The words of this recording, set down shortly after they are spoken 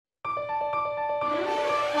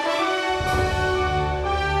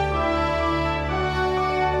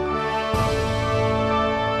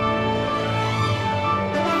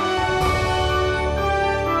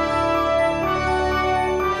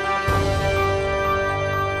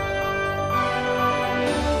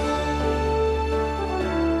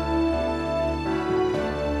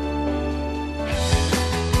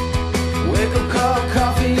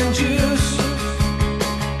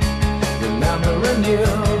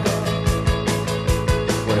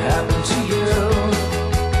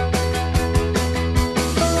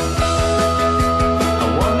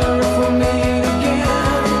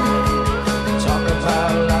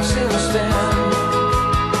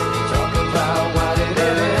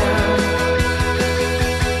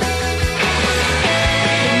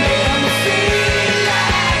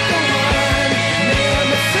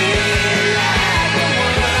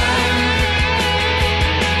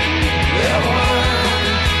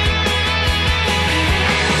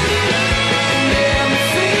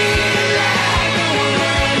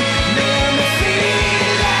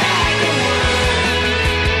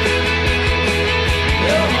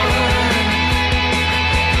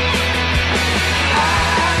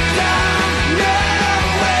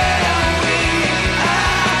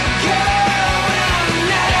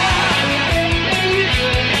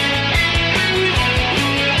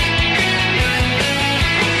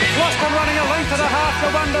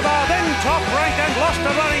Wonderbar, then Top Ranked, and Lost to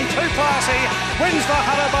Running, too classy, wins the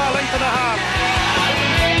Hunter by a length and a half.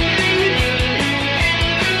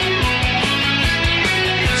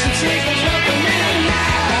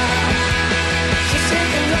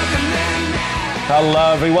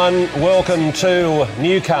 Hello everyone, welcome to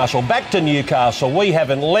Newcastle. Back to Newcastle, we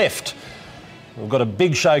haven't left. We've got a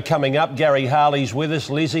big show coming up. Gary Harley's with us,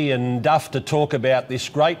 Lizzie and Duff, to talk about this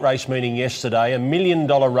great race meeting yesterday. $1 million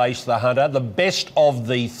race, the Hunter, the best of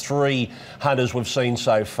the three Hunters we've seen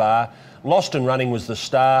so far. Lost and Running was the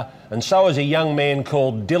star, and so is a young man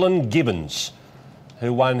called Dylan Gibbons,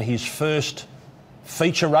 who won his first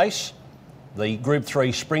feature race, the Group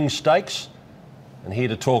 3 Spring Stakes, and here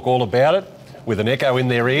to talk all about it, with an echo in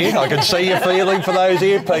their ear. I can see you feeling for those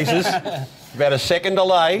earpieces. About a second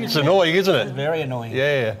delay. It's annoying, isn't it? It's very annoying.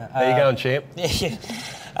 Yeah. How you going, champ?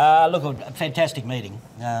 Look, a fantastic meeting.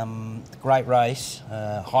 Great race,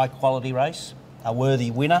 high quality race, a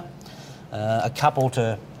worthy winner, a couple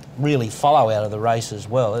to really follow out of the race as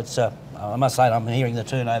well. It's I must say, I'm hearing the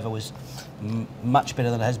turnover was much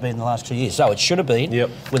better than it has been in the last 2 years. So it should have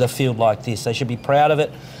been with a field like this. They should be proud of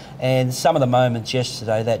it. And some of the moments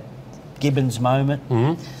yesterday, that Gibbons moment,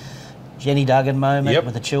 Jenny Duggan moment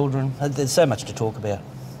with the children. There's so much to talk about.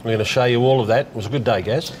 We're going to show you all of that. It was a good day,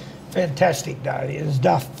 Gaz. Fantastic day. As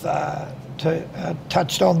Duff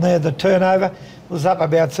touched on there, the turnover was up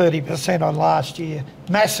about 30% on last year.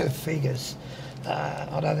 Massive figures.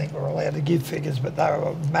 I don't think we're allowed to give figures, but they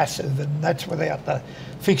were massive, and that's without the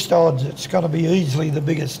fixed odds. It's going to be easily the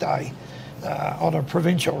biggest day on a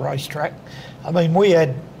provincial racetrack. I mean, we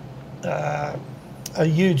had a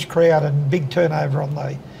huge crowd and big turnover on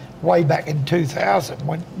the way back in 2000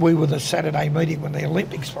 when we were the Saturday meeting when the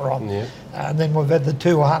Olympics were on. And then we've had the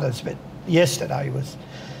two Hunters, but yesterday was...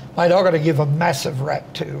 Mate, I've got to give a massive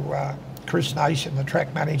rap to Chris Nation, the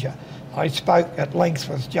track manager. I spoke at length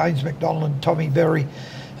with James McDonald and Tommy Berry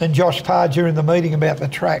and Josh Parr during the meeting about the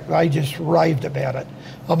track. They just raved about it.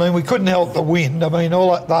 I mean, we couldn't help the wind. I mean,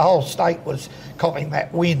 the whole state was copping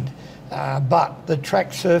that wind. But the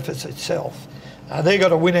track surface itself, they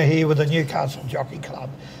got a winner here with the Newcastle Jockey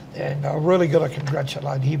Club, and I really got to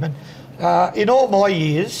congratulate him. And in all my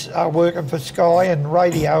years working for Sky and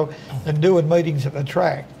radio and doing meetings at the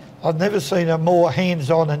track, I've never seen a more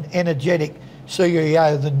hands-on and energetic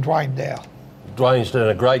CEO than Dwayne Dow. Dwayne's done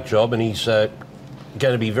a great job, and he's going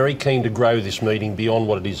to be very keen to grow this meeting beyond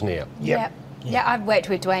what it is now. Yeah, I've worked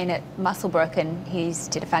with Dwayne at Muswellbrook, and he's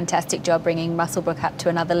did a fantastic job bringing Muswellbrook up to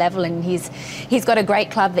another level, and he's got a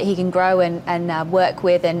great club that he can grow and work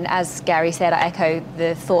with. And as Gary said, I echo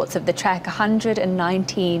the thoughts of the track.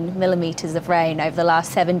 119 millimetres of rain over the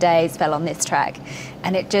last 7 days fell on this track,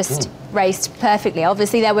 and it just raced perfectly.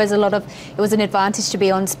 Obviously it was an advantage to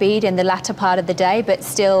be on speed in the latter part of the day, but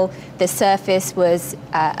still the surface was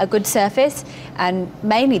a good surface, and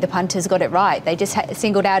mainly the punters got it right. They just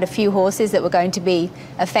singled out a few horses that were going to be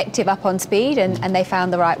effective up on speed, and they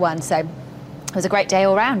found the right one. So it was a great day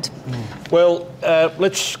all round. Well,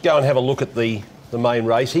 let's go and have a look at the main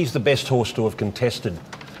race. He's the best horse to have contested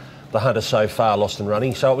the Hunter so far, Lost and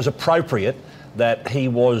Running, so it was appropriate that he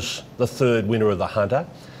was the third winner of the Hunter.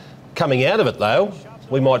 Coming out of it, though,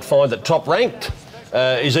 we might find that Top Ranked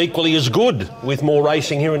is equally as good with more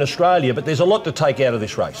racing here in Australia, but there's a lot to take out of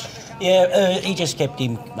this race. Yeah, he just kept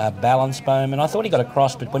him balanced, Bowman. I thought he got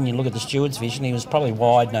across, but when you look at the steward's vision, he was probably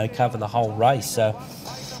wide, no cover the whole race. So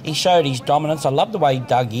he showed his dominance. I love the way he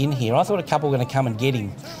dug in here. I thought a couple were going to come and get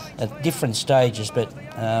him at different stages, but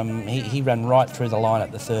he ran right through the line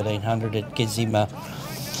at the 1300. It gives him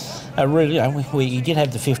he did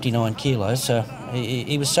have the 59 kilos, so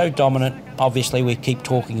he was so dominant. Obviously, we keep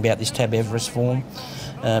talking about this Tab Everest form,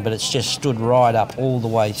 but it's just stood right up all the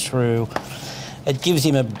way through. It gives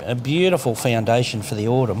him a beautiful foundation for the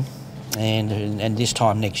autumn, and this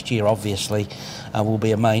time next year, obviously, will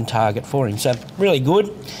be a main target for him. So, really good.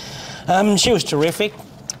 She was terrific.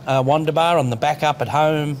 Wonderbar on the back up at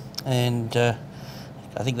home, and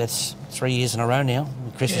I think that's 3 years in a row now.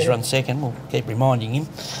 Chris has run second. We'll keep reminding him.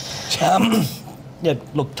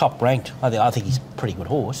 Look, Top Ranked. I think he's a pretty good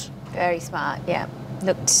horse. Very smart, yeah.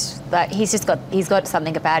 Looked like he's got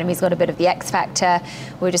something about him. He's got a bit of the X factor.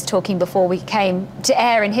 We were just talking before we came to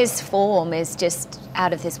air, and his form is just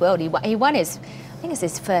out of this world. He won his, I think it's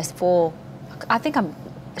his first four. I think I'm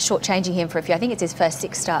shortchanging him for a few. I think it's his first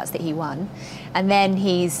 6 starts that he won, and then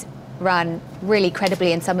he's run really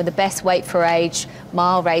credibly in some of the best weight for age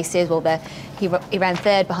mile races. Well, he ran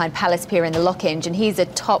third behind Palace Pier in the Lockinge, and he's a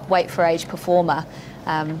top weight for age performer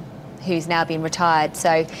who's now been retired.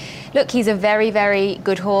 So look, he's a very, very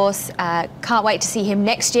good horse. Can't wait to see him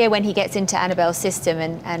next year when he gets into Annabelle's system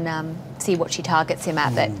and see what she targets him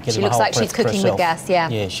at. That Get she him a looks whole like she's prep for cooking with herself. gas. Yeah.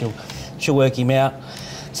 Yeah, she'll work him out.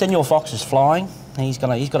 Senor Fox is flying. He's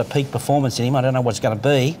got a peak performance in him. I don't know what it's going to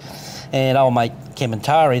be. And old mate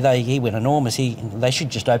Kementari, he went enormous. They should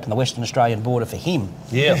just open the Western Australian border for him.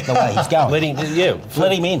 Yeah. The way he's going. Let him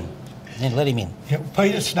in. Yeah, let him in. Yeah,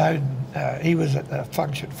 Peter Snowden, he was at the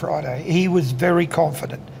function Friday. He was very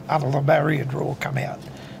confident until the barrier draw come out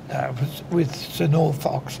with Senor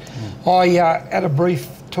Fox. I had a brief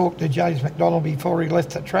talk to James McDonald before he left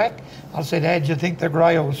the track. I said, "How'd you think the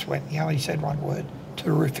grey horse went?" He only said one word: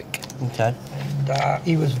 terrific. Okay. And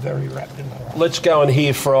he was very wrapped in the race. Let's go and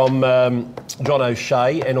hear from John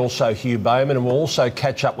O'Shea and also Hugh Bowman, and we'll also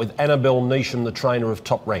catch up with Annabelle Neesham, the trainer of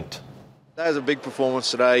Top Ranked. That was a big performance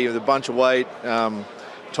today with a bunch of weight.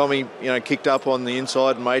 Tommy, kicked up on the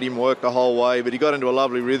inside and made him work the whole way, but he got into a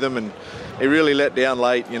lovely rhythm and he really let down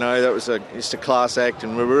late. That was just a class act,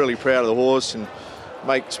 and we're really proud of the horse. And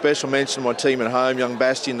make special mention to my team at home, young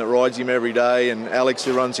Bastian that rides him every day, and Alex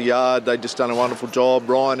who runs the yard. They've just done a wonderful job.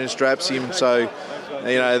 Ryan who straps him, so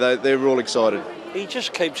they're all excited. He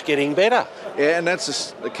just keeps getting better. Yeah, and that's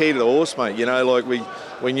just the key to the horse, mate.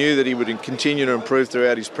 We knew that he would continue to improve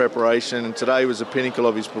throughout his preparation, and today was the pinnacle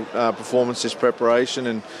of his performance, this preparation,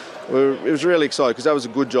 and it was really exciting because that was a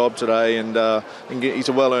good job today, and he's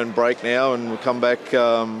a well-earned break now, and we'll come back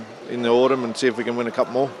in the autumn and see if we can win a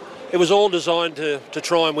couple more. It was all designed to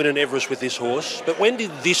try and win an Everest with this horse, but when did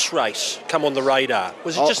this race come on the radar?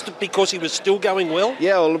 Was it just because he was still going well?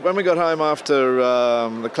 Yeah, well, when we got home after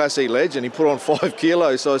the Classic Legend, he put on 5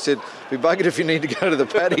 kilos, so I said, "Be buggered if you need to go to the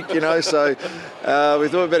paddock," so we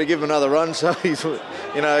thought we'd better give him another run, so he's,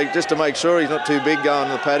 just to make sure he's not too big going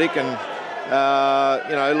to the paddock,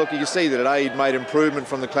 and look, you can see that today he'd made improvement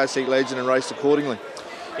from the Classic Legend and raced accordingly.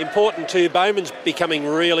 Important too, Bowman's becoming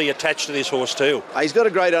really attached to this horse too. He's got a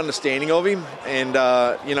great understanding of him, and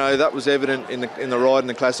that was evident in the ride in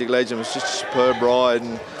the Classic Legend. It was just a superb ride,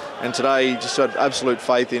 and today he just had absolute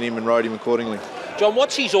faith in him and rode him accordingly. John,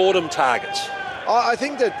 what's his autumn targets? I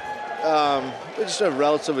think that just a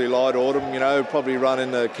relatively light autumn, probably run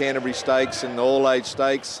in the Canterbury Stakes and the All-Age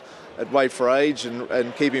Stakes at weight for age,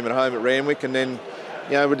 and keep him at home at Randwick, and then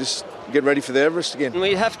we'll just get ready for the Everest again.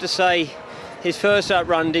 We have to say his first up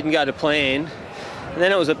run didn't go to plan, and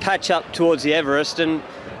then it was a patch up towards the Everest, and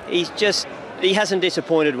he hasn't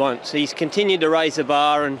disappointed once. He's continued to raise the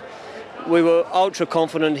bar, and we were ultra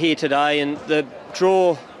confident here today, and the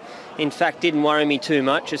draw in fact didn't worry me too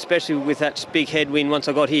much, especially with that big headwind once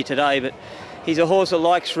I got here today. But he's a horse that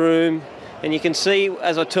likes room, and you can see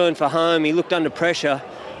as I turned for home he looked under pressure,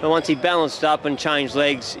 but once he balanced up and changed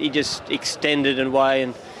legs he just extended away,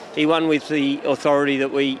 and he won with the authority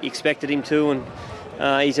that we expected him to,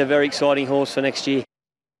 and he's a very exciting horse for next year.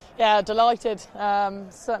 Yeah, delighted.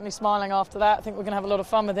 Certainly smiling after that. I think we're going to have a lot of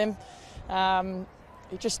fun with him.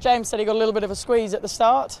 James said he got a little bit of a squeeze at the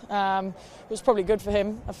start. It was probably good for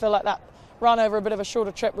him. I feel like that run over a bit of a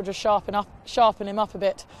shorter trip would just sharpen him up a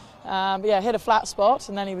bit. But yeah, hit a flat spot,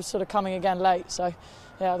 and then he was sort of coming again late. So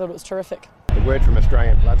yeah, I thought it was terrific. The word from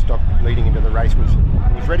Australian Bloodstock leading into the race was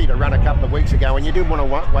he was ready to run a couple of weeks ago, and you didn't want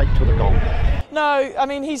to wait till the gong. No, I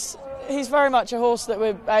mean he's very much a horse that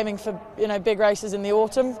we're aiming for, big races in the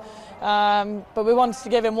autumn. But we wanted to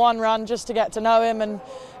give him one run just to get to know him, and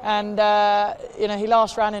he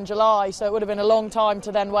last ran in July, so it would have been a long time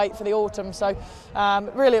to then wait for the autumn. So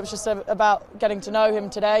really it was just about getting to know him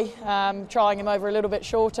today, trying him over a little bit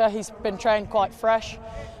shorter. He's been trained quite fresh.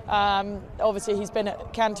 Obviously he's been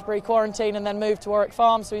at Canterbury quarantine and then moved to Warwick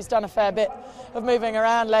Farm, so he's done a fair bit of moving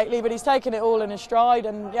around lately, but he's taken it all in his stride,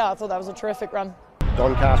 and yeah, I thought that was a terrific run.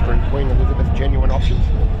 Doncaster and Queen Elizabeth, genuine options?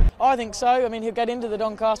 I think so. I mean, he'll get into the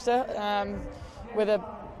Doncaster with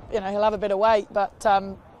he'll have a bit of weight, but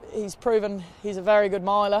he's proven he's a very good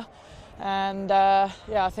miler, and I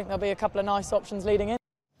think there'll be a couple of nice options leading in.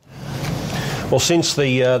 Well, since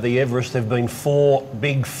the Everest, there have been 4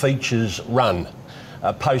 big features run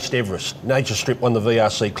post-Everest. Nature Strip won the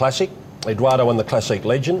VRC Classic, Eduardo won the Classic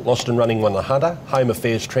Legend, Lost and Running won the Hunter, Home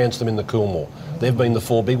Affairs trounced them in the Coolmore. They've been the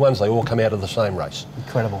 4 big ones. They all come out of the same race.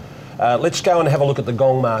 Incredible. Let's go and have a look at the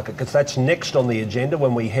Gong market, because that's next on the agenda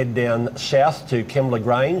when we head down south to Kembla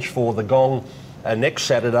Grange for the Gong next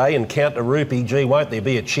Saturday. And count to Rupee, gee, won't there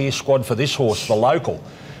be a cheer squad for this horse, the local.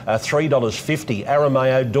 $3.50,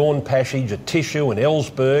 Arameo, Dawn Passage, a Tissue and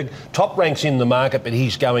Ellsberg. Top Rank's in the market, but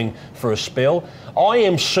he's going for a spell. I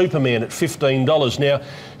Am Superman at $15. Now,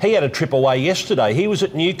 he had a trip away yesterday. He was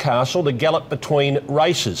at Newcastle to gallop between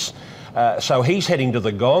races. So he's heading to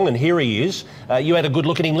the Gong, and here he is. You had a good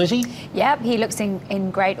look at him, Lizzie? Yep, he looks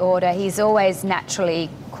in great order. He's always naturally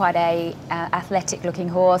quite a athletic-looking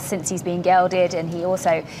horse since he's been gelded, and he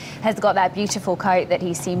also has got that beautiful coat that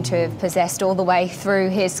he seemed to have possessed all the way through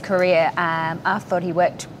his career. I thought he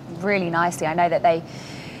worked really nicely. I know that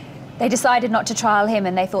they decided not to trial him,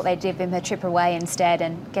 and they thought they'd give him a trip away instead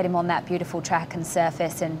and get him on that beautiful track and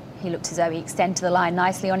surface, and he looked as though he extended the line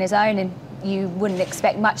nicely on his own, and you wouldn't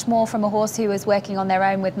expect much more from a horse who was working on their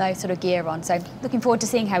own with no sort of gear on. So looking forward to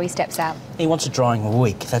seeing how he steps out. He wants a drying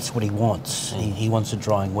week. That's what he wants. He wants a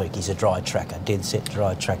drying week. He's a dry tracker, dead set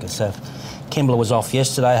dry tracker. So Kembla was off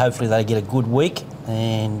yesterday. Hopefully they get a good week,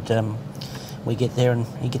 and we get there and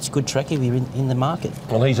he gets good track. He'll be in the market.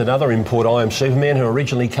 Well, he's another import, I Am Superman, who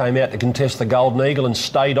originally came out to contest the Golden Eagle and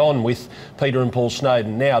stayed on with Peter and Paul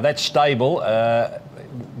Snowden. Now, that's stable.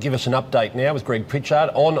 Give us an update now with Greg Pritchard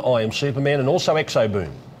on I Am Superman and also Exo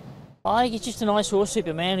Boom. I think it's just a nice horse,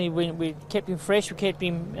 Superman. We kept him fresh. We kept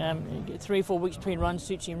him 3 or 4 weeks between runs,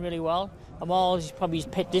 suits him really well. A mile is probably his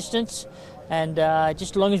pet distance. And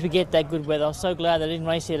just as long as we get that good weather, I'm so glad they didn't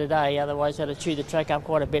race here today, otherwise they'd have chewed the track up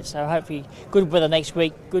quite a bit. So hopefully good weather next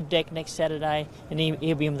week, good deck next Saturday, and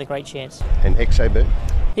he'll be in with a great chance. And Exo Boom?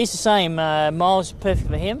 He's the same. Miles perfect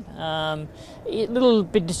for him. A little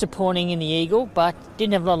bit disappointing in the Eagle, but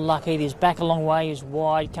didn't have a lot of luck either. He's back a long way, he's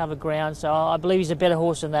wide, covered ground, so I believe he's a better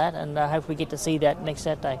horse than that, and hopefully we get to see that next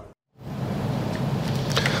Saturday.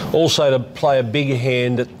 Also to play a big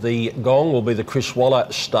hand at the gong will be the Chris Waller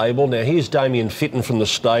stable. Now here's Damien Fitton from the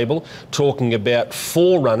stable talking about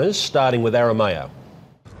 4 runners, starting with Arameo.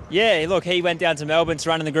 Yeah, look, he went down to Melbourne to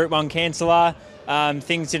run in the Group 1 Cancelar.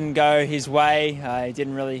 Things didn't go his way. He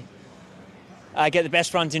didn't really get the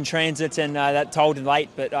best runs in transit, and that told him late.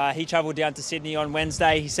 But he travelled down to Sydney on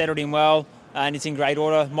Wednesday. He settled in well, and it's in great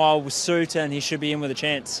order. Mile was suit, and he should be in with a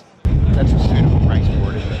chance. That's a suitable race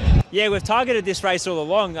for it, isn't it? Yeah, we've targeted this race all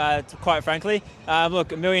along, quite frankly. Look,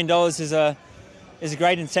 $1 million is a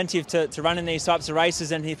great incentive to run in these types of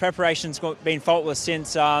races, and his preparation's been faultless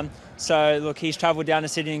since. So, look, he's travelled down to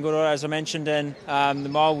Sydney in good order, as I mentioned, and the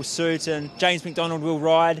mile will suit, and James McDonald will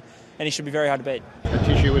ride, and he should be very hard to beat.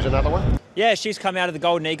 Tissue is another one? Yeah, she's come out of the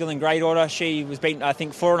Golden Eagle in great order. She was beaten, I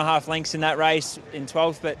think, 4.5 lengths in that race in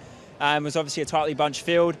 12th, but was obviously a tightly bunched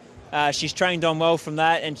field. She's trained on well from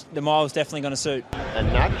that, and the mile's definitely going to suit.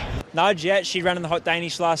 And Nudge? Nudge, yeah, she ran in the Hot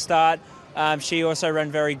Danish last start. She also ran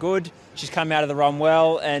very good. She's come out of the run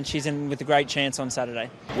well, and she's in with a great chance on Saturday.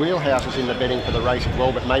 Wheelhouse is in the betting for the race as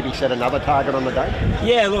well, but maybe set another target on the day?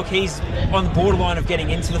 Yeah, look, he's on the borderline of getting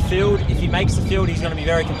into the field. If he makes the field, he's going to be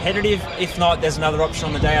very competitive. If not, there's another option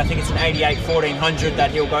on the day. I think it's an 88 1400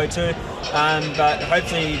 that he'll go to. But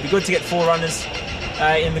hopefully it'd be good to get 4 runners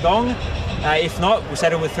in the gong. If not, we'll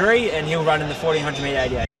settle with 3, and he'll run in the 1400 metre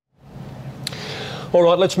 88. All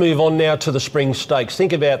right, let's move on now to the Spring Stakes.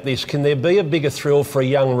 Think about this. Can there be a bigger thrill for a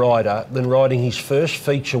young rider than riding his first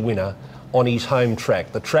feature winner on his home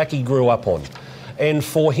track, the track he grew up on? And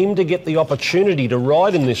for him to get the opportunity to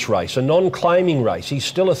ride in this race, a non-claiming race, he's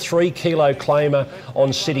still a 3-kilo claimer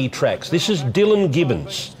on city tracks. This is Dylan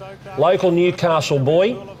Gibbons, local Newcastle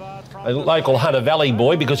boy, a local Hunter Valley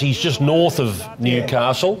boy because he's just north of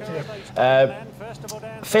Newcastle.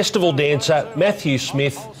 Festival dancer Matthew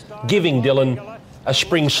Smith giving Dylan a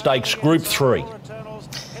Spring Stakes Group 3.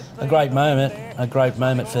 A great moment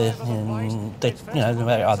for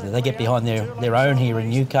they get behind their own here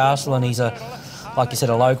in Newcastle, and he's like you said,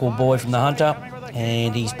 a local boy from the Hunter,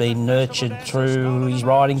 and he's been nurtured through his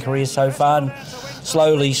riding career so far. And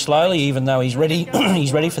slowly, even though he's ready,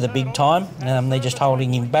 he's ready for the big time. They're just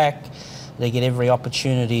holding him back. They get every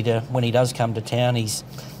opportunity to, when he does come to town, he's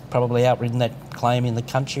probably outridden that claim in the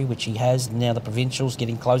country, which he has. Now the provincials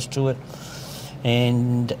getting close to it.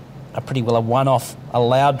 And a pretty well a one-off,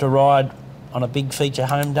 allowed to ride on a big feature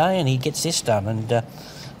home day, and he gets this done. And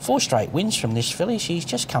 4 straight wins from this filly. She's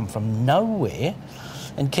just come from nowhere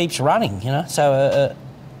and keeps running, you know. So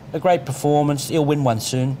a great performance. He'll win one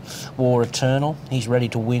soon. War Eternal. He's ready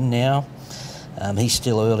to win now. He's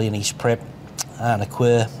still early in his prep.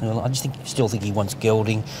 Nakua, I still think he wants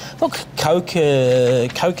gelding. Look, Coco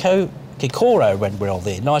Kikoro went well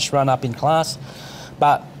there. Nice run up in class,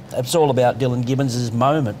 but it's all about Dylan Gibbons'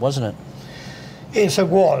 moment, wasn't it? Yes, it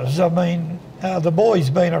was. I mean, the boy's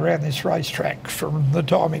been around this racetrack from the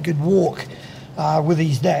time he could walk with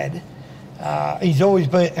his dad. He's always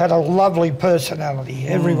had a lovely personality.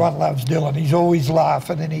 Everyone loves Dylan. He's always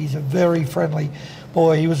laughing, and he's a very friendly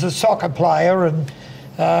boy. He was a soccer player, and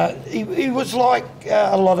he was like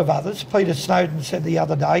a lot of others. Peter Snowden said the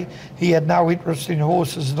other day he had no interest in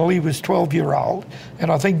horses until he was 12-year-old,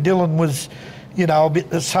 and I think Dylan was, you know, a bit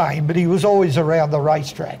the same, but he was always around the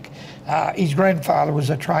racetrack. His grandfather was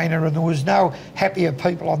a trainer, and there was no happier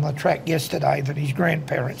people on the track yesterday than his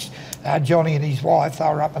grandparents. Johnny and his wife, they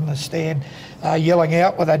were up in the stand yelling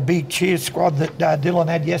out with that big cheer squad that Dylan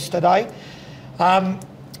had yesterday.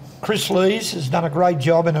 Chris Lees has done a great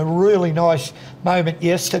job in a really nice moment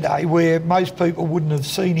yesterday where most people wouldn't have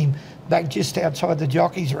seen him back just outside the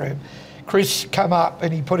jockey's room. Chris come up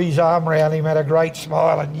and he put his arm around him, had a great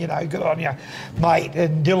smile, and, you know, good on you, mate.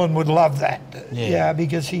 And Dylan would love that,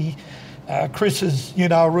 because Chris is, you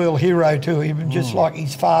know, a real hero to him, just like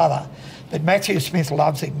his father. But Matthew Smith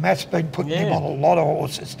loves him. Matt's been putting him on a lot of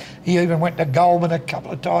horses. He even went to Goldman a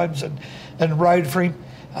couple of times and rode for him.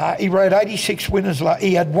 He rode 86 winners.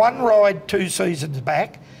 He had one ride 2 seasons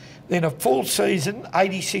back, then a full season,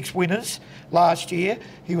 86 winners last year.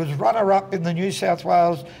 He was runner-up in the New South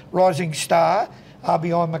Wales Rising Star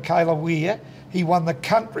behind Michaela Weir. He won the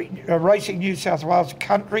country Racing New South Wales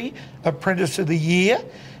Country Apprentice of the Year.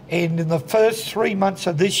 And in the first 3 months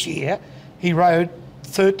of this year, he rode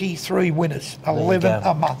 33 winners, 11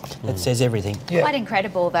 a month. That says everything. Yeah. Quite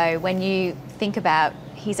incredible, though, when you think about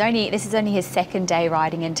this is only his second day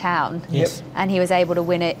riding in town. Yes. And he was able to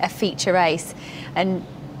win a feature race. And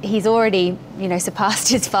he's already, you know, surpassed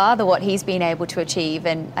his father, what he's been able to achieve.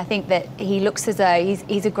 And I think that he looks as though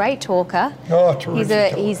he's a great talker. Oh,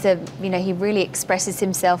 terrific. He really expresses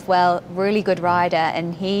himself well, really good rider,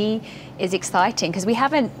 and he is exciting because we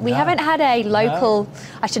haven't had a local. No.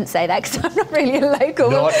 I shouldn't say that because I'm not really a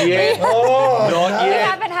local. Not yet. Not yet. We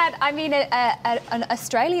haven't had. I mean, an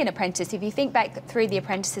Australian apprentice. If you think back through the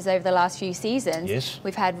apprentices over the last few seasons,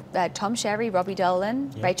 we've had Tom Sherry, Robbie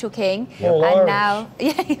Dolan, Rachel King, and now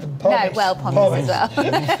Pommies as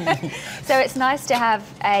well. So it's nice to have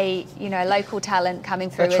a local talent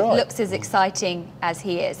coming through. It looks as exciting as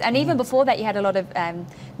he is, and even before that, you had a lot of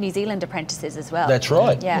New Zealand apprentices as well. That's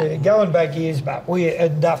right. Yeah, going back years, but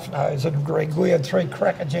and Duff knows, and Greg, we had 3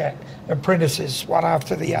 crackerjack apprentices, one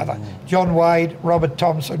after the other. John Wade, Robert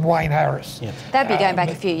Thompson, Wayne Harris. Yep. That'd be going back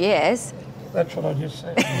a few years. That's what I just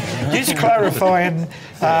said. Just clarifying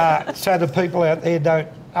so the people out there don't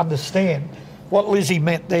understand what Lizzie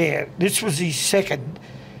meant there. This was his second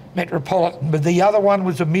Metropolitan, but the other one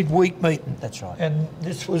was a midweek meeting. That's right. And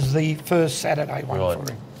this was the first Saturday one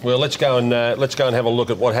for him. Well, let's go and have a look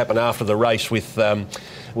at what happened after the race with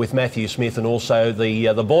Matthew Smith and also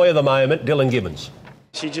the boy of the moment, Dylan Gibbons.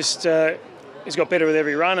 She just has got better with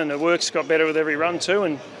every run, and her work's got better with every run too.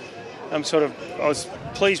 And I was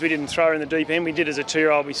pleased we didn't throw her in the deep end. We did as a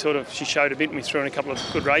 2-year-old. She showed a bit, and we threw her in a couple of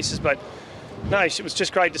good races. But no, it was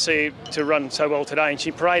just great to see her to run so well today, and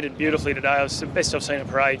she paraded beautifully today. It was the best I've seen her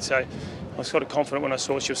parade. So I was sort of confident when I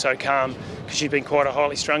saw she was so calm because she's been quite a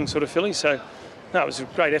highly strung sort of filly. So. No, it was a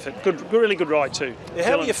great effort. Really good ride too.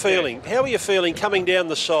 How are you feeling? How are you feeling coming down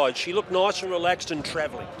the side? She looked nice and relaxed and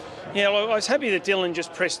travelling. Yeah, well, I was happy that Dylan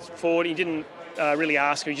just pressed forward. He didn't really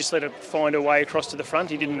ask her. He just let her find her way across to the front.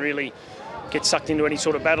 He didn't really get sucked into any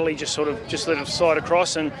sort of battle. He just let her slide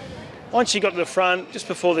across. And once she got to the front, just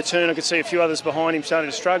before the turn, I could see a few others behind him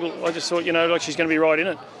starting to struggle. I just thought, like she's going to be right in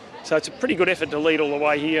it. So it's a pretty good effort to lead all the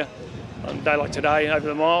way here on a day like today over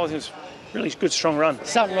the mile. It was really good, strong run.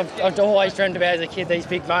 Something I've always dreamed about as a kid, these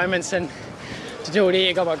big moments, and to do it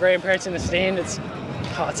here, got my grandparents in the stand, it's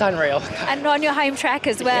unreal. And on your home track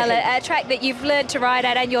as well, a track that you've learned to ride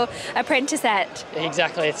at and your apprentice at.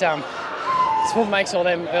 Exactly, it's what makes all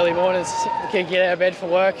them early mornings you get out of bed for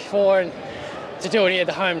work for, and to do it here at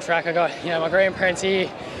the home track. I got my grandparents here,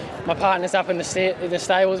 my partner's up in the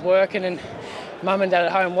stables working, and mum and dad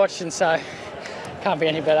at home watching, so can't be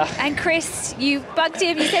any better. And Chris, you bugged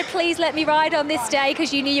him. You said, please let me ride on this day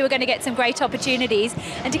because you knew you were going to get some great opportunities.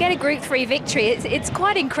 And to get a Group 3 victory, it's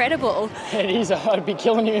quite incredible. It is. I'd be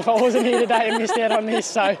killing him if I wasn't here today and missed out on this.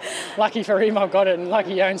 So lucky for him, I've got it. And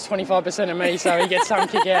lucky he owns 25% of me, so he gets some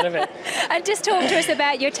kick out of it. And just talk to us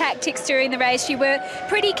about your tactics during the race. You were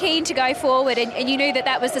pretty keen to go forward and you knew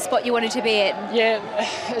that was the spot you wanted to be in. Yeah,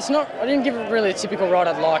 I didn't give it really a typical ride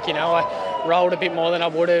I'd like, I rolled a bit more than I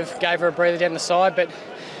would have, gave her a breather down the side, but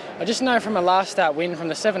I just know from a last start win from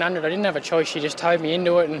the 700, I didn't have a choice. She just towed me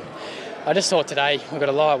into it, and I just thought today we've got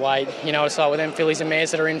a light weight. It's like with them fillies and mares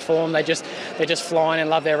that are in form, they're just flying and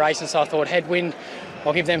love their racing. So I thought headwind,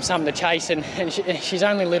 I'll give them something to chase. And she's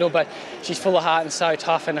only little, but she's full of heart and so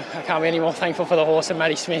tough. And I can't be any more thankful for the horse and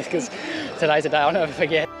Matty Smith because today's a day I'll never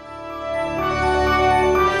forget.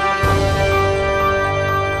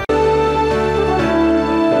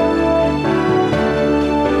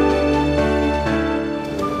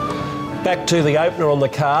 Back to the opener on the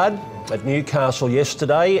card at Newcastle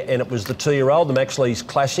yesterday, and it was the 2-year-old, the Max Lees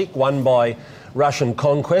Classic, won by Russian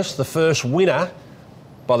Conquest, the first winner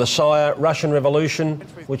by the sire Russian Revolution,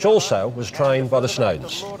 which also was trained by the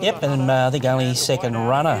Snowdens. Yep, and I think only second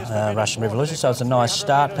runner, Russian Revolution, so it's a nice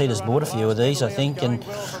start. Peter's bought a few of these, I think, and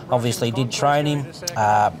obviously did train him.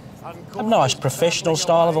 A nice professional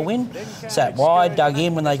style of a win. Sat wide, dug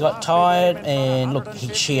in when they got tired, and look,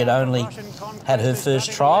 she had only had her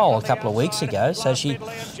first trial a couple of weeks ago, so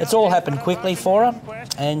it's all happened quickly for her,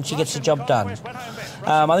 and she gets the job done.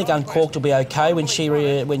 I think Uncorked will be okay when she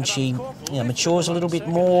matures a little bit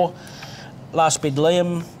more. Last bid,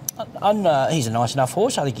 Liam. He's a nice enough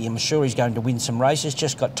horse. I'm sure he's going to win some races.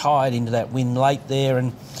 Just got tired into that win late there,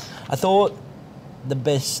 and I thought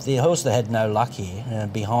the horse that had no luck here,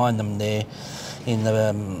 behind them there in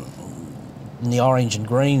the orange and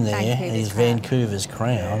green there, is Vancouver's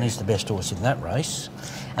Crown. He's the best horse in that race.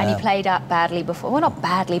 And he played up badly before. Well, not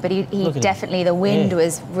badly, but he definitely, the wind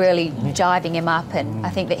was really jiving him up, and I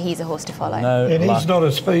think that he's a horse to follow. And he's not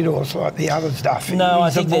a speed horse like the other stuff. No,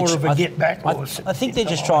 he's more of a get-back horse. I think they're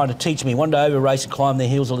just trying to teach him. He wanted to over-race and climb their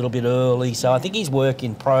heels a little bit early, so I think he's work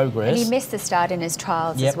in progress. And he missed the start in his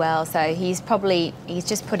trials as well, so he's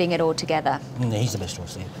just putting it all together. He's the best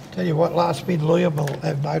horse there. Tell you what, last bid, Liam will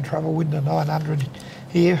have no trouble winning the 900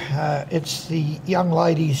 here. It's the young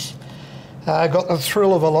ladies... got the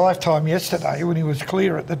thrill of a lifetime yesterday when he was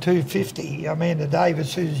clear at the 250. Amanda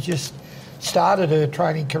Davis, who's just started her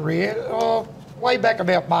training career, way back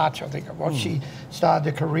about March, I think it was, she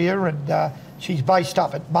started her career, and she's based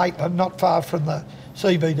up at Maitland, not far from the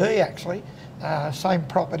CBD actually. Same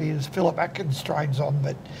property as Philip Atkins trains on,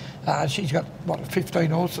 but she's got, 15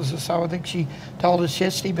 horses or so, I think she told us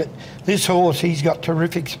yesterday. But this horse, he's got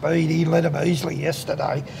terrific speed. He led him easily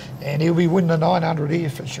yesterday, and he'll be winning the 900 here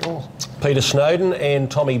for sure. Peter Snowden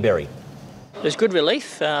and Tommy Berry. It was good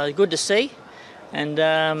relief, good to see, and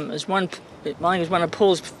I think it was one of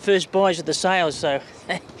Paul's first buys at the sales, so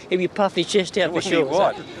he'll be puffed his chest out for sure.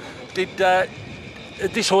 What?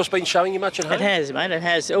 Did this horse been showing you much at home? It has, mate, it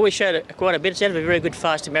has. Always showed it quite a bit. It's out of a very good,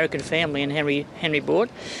 fast American family, and Henry bought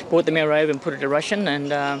the mare over and put it to Russian,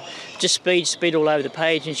 and just speed all over the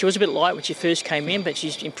page. And she was a bit light when she first came in, but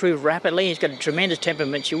she's improved rapidly. She's got a tremendous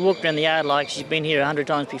temperament. She walked around the yard like she's been here 100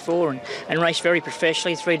 times before, and raced very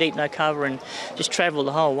professionally, 3 deep, no cover, and just travelled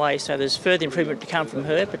the whole way. So there's further improvement to come from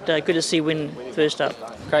her, but good to see win first up.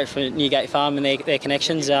 Great for Newgate Farm and their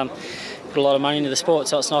connections. Put a lot of money into the sport,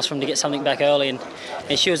 so it's nice for him to get something back early, and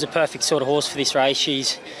she was the perfect sort of horse for this race.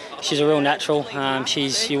 She's a real natural.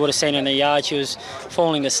 You would have seen her in the yard. She was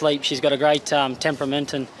falling asleep. She's got a great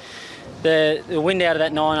temperament, and the wind out of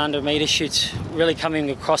that 900 metre chute's really coming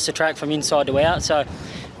across the track from inside to out. So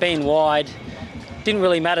being wide didn't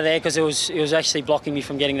really matter there because it was actually blocking me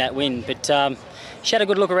from getting that wind. But she had a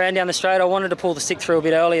good look around down the straight. I wanted to pull the stick through a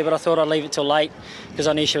bit earlier, but I thought I'd leave it till late because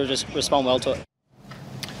I knew she would just respond well to it.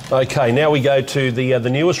 Okay, now we go to the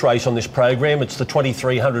newest race on this program. It's the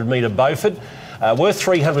 2300 metre Beaufort, worth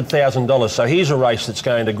 $300,000. So here's a race that's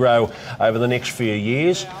going to grow over the next few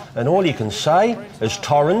years. And all you can say is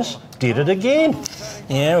Torrens did it again.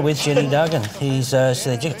 Yeah, with Jenny Duggan. He's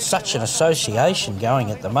such an association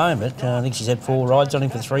going at the moment. I think she's had 4 rides on him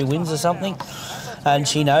for 3 wins or something. And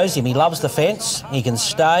she knows him. He loves the fence. He can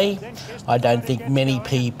stay. I don't think many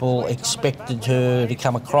people expected her to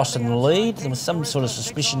come across in the lead. There was some sort of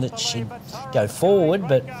suspicion that she'd go forward,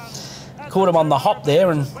 but caught him on the hop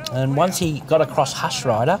there. And once he got across Hush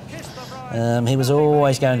Rider, he was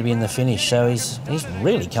always going to be in the finish. So he's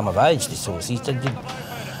really come of age, this horse. He's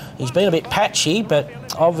been a bit patchy, but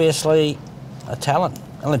obviously a talent.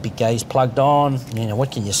 Olympic gaze plugged on.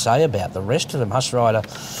 What can you say about the rest of them? Hush Rider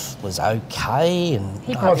was okay, and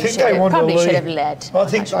I think they probably should have led. I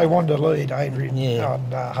think they wanted to lead, Adrian,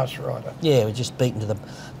 on Hush Rider. Yeah, we're just beaten to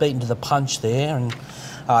the punch there, and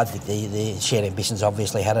I think the Shared Ambitions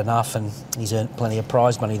obviously had enough, and he's earned plenty of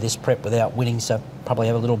prize money this prep without winning, so probably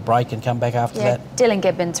have a little break and come back after that. Dylan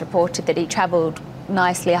Gibbons reported that he travelled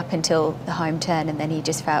nicely up until the home turn, and then he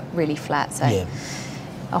just felt really flat. So.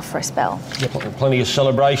 Off for a spell. Yep. Plenty of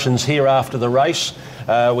celebrations here after the race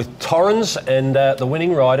with Torrens and the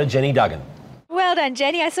winning rider, Jenny Duggan. Well done,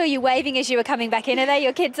 Jenny. I saw you waving as you were coming back in. Are they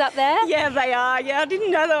your kids up there? Yeah, they are. Yeah, I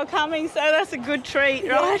didn't know they were coming, so that's a good treat,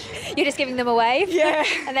 right? You're just giving them a wave? Yeah.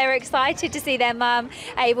 And they were excited to see their mum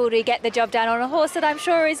able to get the job done on a horse that I'm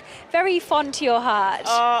sure is very fond to your heart.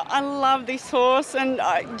 Oh, I love this horse, and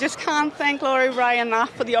I just can't thank Laurie Ray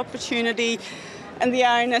enough for the opportunity and the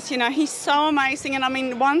owners. He's so amazing. And I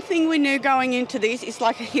mean, one thing we knew going into this is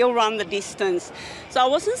he'll run the distance. So I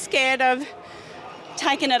wasn't scared of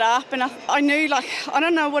taking it up, and I knew, I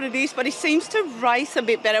don't know what it is, but he seems to race a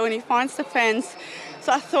bit better when he finds the fence.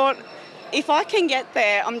 So I thought, if I can get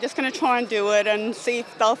there, I'm just going to try and do it and see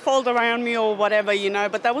if they'll fold around me or whatever, you know.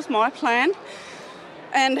 But that was my plan.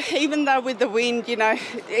 And even though with the wind, you know,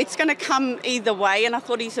 it's going to come either way. And I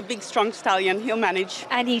thought he's a big, strong stallion. He'll manage.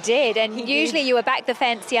 And he did. And usually you were back the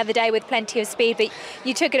fence the other day with plenty of speed, but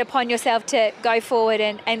you took it upon yourself to go forward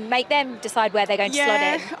and make them decide where they're going to slot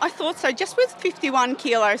in. Yeah, I thought so. Just with 51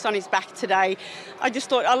 kilos on his back today, I just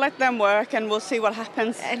thought I'll let them work and we'll see what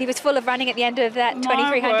happens. And he was full of running at the end of that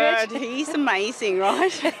 2300. My word, he's amazing,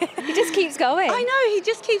 right? He just keeps going. I know, he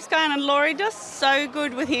just keeps going. And Laurie does so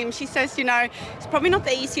good with him. She says, you know, it's probably not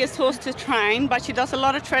the easiest horse to train, but she does a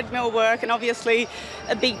lot of treadmill work and obviously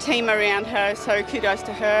a big team around her, so kudos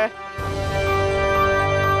to her.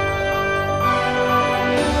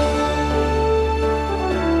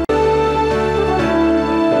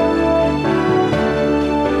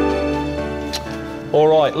 All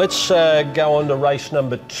right, let's go on to race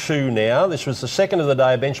number 2 now. This was the second of the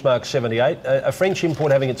day, Benchmark 78. A French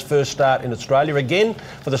import having its first start in Australia again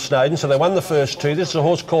for the Snowden. So they won the first 2. This is a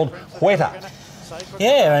horse called Hueta.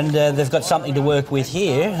 Yeah, and they've got something to work with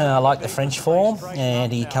here. I like the French form,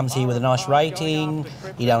 and he comes here with a nice rating.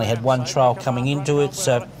 He'd only had one trial coming into it,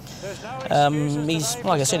 so he's,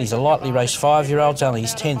 like I said, he's a lightly raced 5-year-old. It's only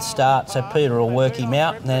his 10th start, so Peter will work him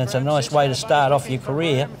out, and it's a nice way to start off your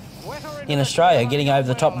career in Australia, getting over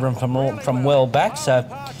the top from well back. So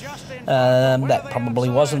that probably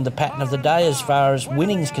wasn't the pattern of the day as far as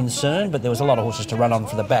winning's concerned, but there was a lot of horses to run on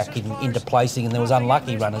for the back into placing, and there was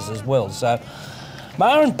unlucky runners as well. So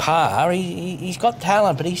Marin Parr, he's got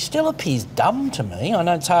talent, but he still appears dumb to me. I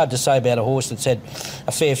know it's hard to say about a horse that's had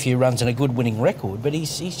a fair few runs and a good winning record, but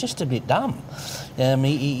he's just a bit dumb.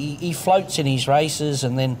 He floats in his races,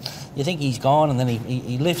 and then you think he's gone, and then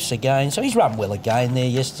he lifts again. So he's run well again there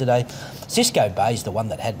yesterday. Cisco Bay's the one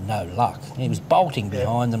that had no luck. He was bolting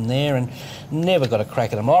behind them there and never got a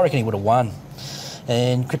crack at them. I reckon he would have won.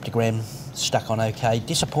 And Cryptogram stuck on okay.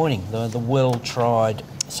 Disappointing, the well-tried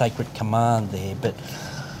Sacred Command there. But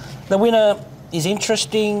the winner is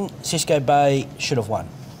interesting. Cisco Bay should have won.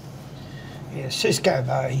 Yeah, Cisco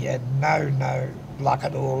Bay had no luck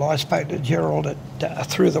at all. I spoke to Gerald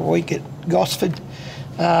through the week at Gosford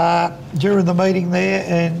during the meeting there,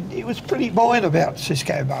 and he was pretty buoyant about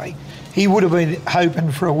Cisco Bay. He would have been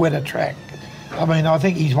hoping for a wetter track. I mean, I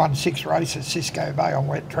think he's won 6 races, Cisco Bay, on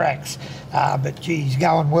wet tracks. But, gee, he's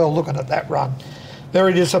going well looking at that run.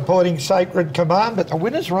 Very disappointing, Sacred Command, but the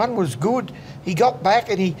winner's run was good. He got back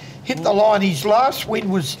and he hit the line. His last win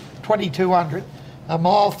was 2200, a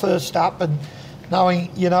mile first up, and knowing,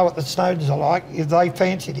 you know, what the Snowdens are like, if they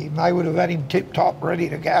fancied him, they would have had him tip-top, ready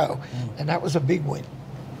to go. And that was a big win.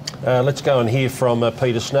 Let's go and hear from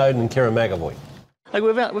Peter Snowden and Kieran McAvoy. Like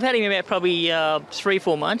we've had him about probably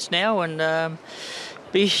 3-4 months now, and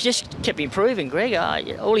but he's just kept improving, Greg.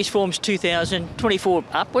 All his form's 2024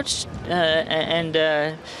 upwards, and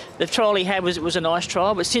the trial he had was a nice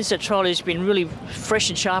trial, but since that trial he's been really fresh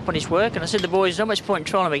and sharp on his work. And I said to the boys, not much point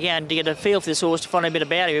in trialling him again to get a feel for this horse, to find a bit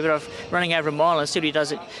about him. We're better off running over a mile and see what he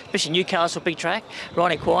does, especially Newcastle, big track,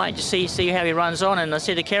 riding quiet, just see how he runs on. And I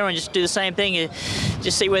said to Karen, just do the same thing,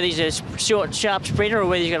 just see whether he's a short, sharp sprinter or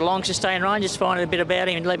whether he's got a long, sustained run. Just find a bit about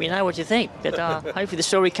him and let me know what you think. But hopefully the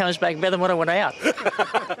story comes back better than what I went out.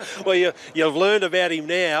 Well, you've learned about him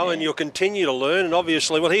now, and you'll continue to learn. And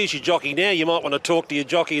obviously, well, here's your jockey now. You might want to talk to your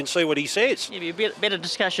jockey and see what he says. Yeah, be a better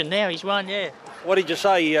discussion now. He's won, yeah. What did you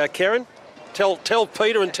say, Karen? Tell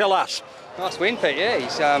Peter and tell us. Nice win, Pete. Yeah,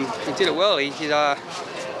 he did it well. He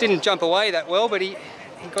didn't jump away that well, but he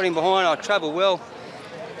got him behind. I travelled well.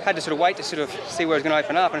 Had to sort of wait to sort of see where it was going to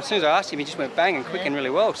open up. And as soon as I asked him, he just went bang and quick and really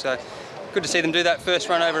well. So good to see them do that first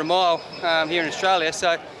run over a mile here in Australia.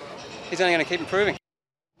 So he's only going to keep improving.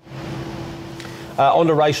 On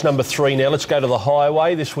to race number 3 now. Let's go to the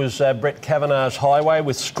Highway. This was Brett Kavanagh's Highway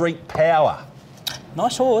with Street Power.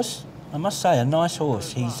 Nice horse, I must say, a nice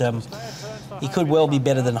horse. He could well be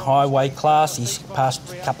better than Highway class. His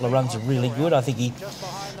past couple of runs are really good. I think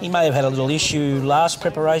he may have had a little issue last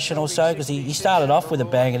preparation or so, because he started off with a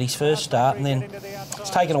bang at his first start, and then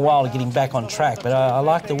it's taken a while to get him back on track. But I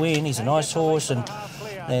like the win. He's a nice horse, and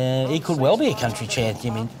he could well be a country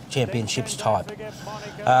championships type.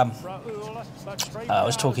 I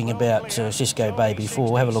was talking about Cisco Bay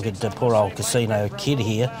before. Have a look at poor old Casino Kid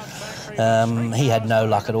here. He had no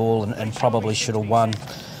luck at all and probably should have won.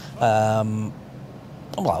 Well,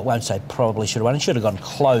 I won't say probably should have won. He should have gone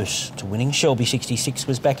close to winning. Shelby 66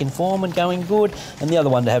 was back in form and going good. And the other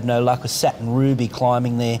one to have no luck was Satin Ruby,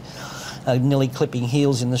 climbing there, nearly clipping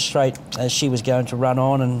heels in the straight as she was going to run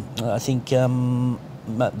on. And I think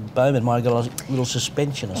Bowman might have got a little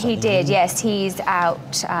suspension or something. He did, yes. He's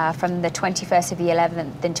out from the 21st of the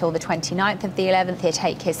 11th until the 29th of the 11th. He'll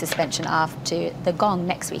take his suspension after the Gong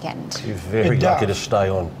next weekend. You're very lucky to stay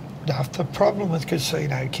on. The problem with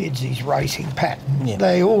Casino Kids is racing pattern.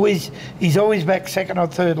 Yeah. He's always back second or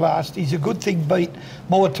third last. He's a good thing beat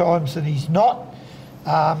more times than he's not.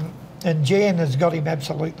 And Jan has got him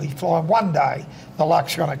absolutely flying. One day, the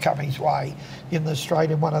luck's going to come his way in the straight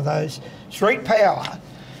in one of those. Street Power,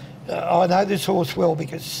 I know this horse well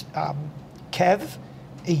because Cav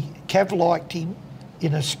liked him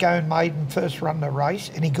in a Scone Maiden first run the race,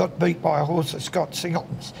 and he got beat by a horse of Scott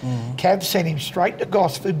Singleton's. Cav sent him straight to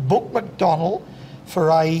Gosford, booked McDonald for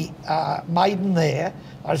a maiden there.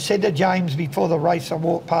 I said to James before the race, I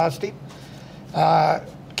walked past him,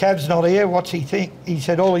 Cav's not here, what's he think? He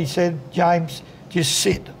said, James, just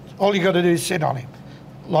sit. All you got to do is sit on him.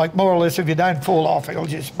 Like, more or less, if you don't fall off, he'll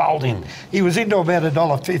just bolt in. He was into about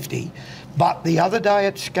 $1.50, but the other day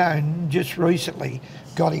at Scone, just recently,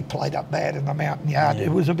 God, he played up bad in the Mountain Yard. Yeah.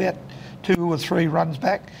 It was about 2 or 3 runs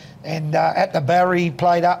back, and at the Barry he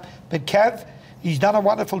played up. But Cav, he's done a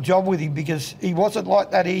wonderful job with him because he wasn't like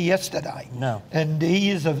that here yesterday. No. And he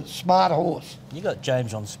is a smart horse. You got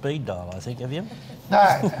James on speed dial, I think, have you?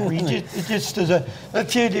 No, it just is a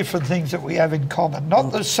few different things that we have in common.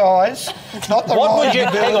 Not the size, not the what would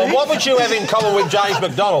you have in common with James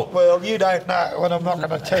McDonald? Well, you don't know, and I'm not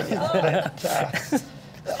going to tell you.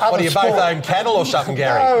 But, what, do you both own cattle or something,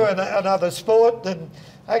 Gary? No, another sport. And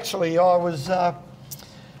actually, I went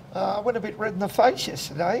a bit red in the face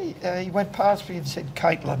yesterday. He went past me and said,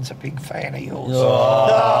 Caitlin's a big fan of yours.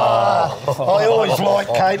 I always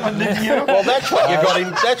liked Caitlin, didn't you? Well, that's what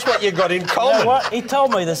you got in common. You know what? He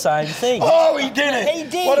told me the same thing. Oh, he did it. He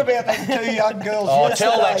did. What about them 2 young girls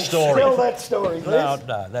yesterday? Tell that story. Tell that story, Liz. No,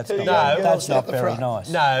 that's not very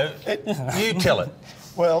nice. No, you tell it.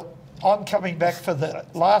 Well, I'm coming back for the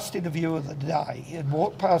last interview of the day and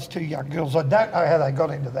walked past 2 young girls. I don't know how they got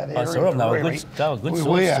into that area. I saw them. They were good sorts too.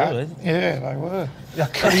 Yeah, they were.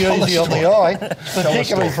 Pretty easy on the eye,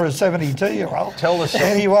 particularly for a 72-year-old. Tell the story.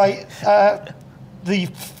 Anyway, the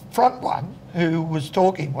front one, who was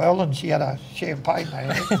talking well, and she had a champagne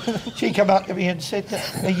there, she came up to me and said,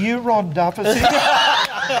 are you Ron Duff?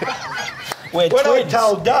 When I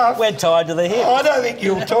told Duff, we're tied to the hip. I don't think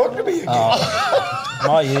you'll talk to me again.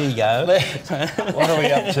 My ego. What are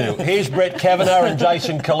we up to? Here's Brett Kavanagh and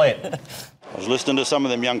Jason Collette. I was listening to some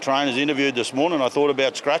of them young trainers interviewed this morning. I thought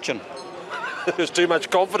about scratching. There's too much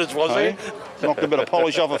confidence, was there? Knocked a bit of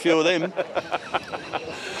polish off a few of them.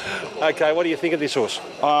 Okay, what do you think of this horse?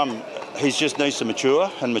 He just needs to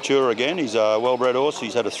mature again. He's a well-bred horse.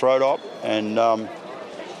 He's had a throat op, and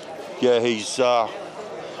he's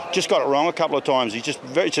just got it wrong a couple of times.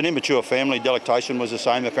 It's an immature family. Delectation was the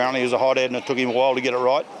same. Apparently, he was a hothead, and it took him a while to get it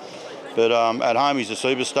right. But at home, he's a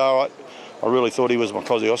superstar. I really thought he was my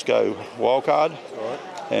Kosciuszko wild card. Right.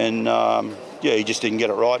 And he just didn't get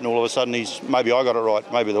it right. And all of a sudden, maybe I got it right.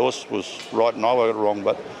 Maybe the horse was right and I got it wrong.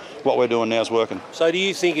 But what we're doing now is working. So, do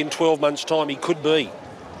you think in 12 months' time he could be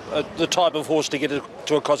the type of horse to get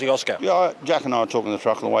to a Kosciuszko? Yeah, Jack and I were talking the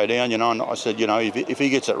truck on the way down, and I said, if he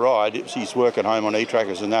gets it right, if he's working home on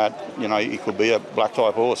E-trackers and that, he could be a black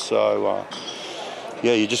type horse. So,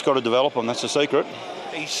 you just got to develop him. That's the secret.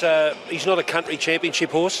 He's not a country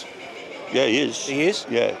championship horse? Yeah, he is. He is?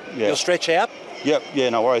 Yeah. He'll stretch out? Yep,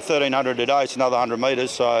 no worry. 1,300 today, it's another 100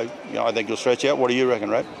 metres, so I think he'll stretch out. What do you reckon,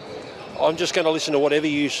 Red? I'm just going to listen to whatever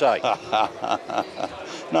you say.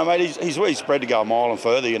 No, mate, he's bred to go a mile and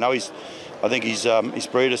further. I think his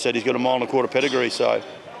breeder said he's got a 1.25 mile pedigree. So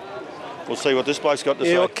we'll see what this bloke's got to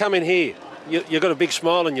say. Well, come in here. You've got a big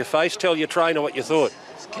smile on your face. Tell your trainer what you thought.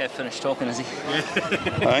 Has Kev finished talking, is he?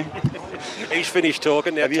 Hey? He's finished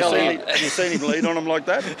talking. Now have you seen him lead on him like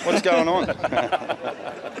that? What's going on?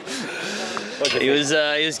 He was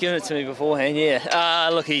giving it to me beforehand. Yeah.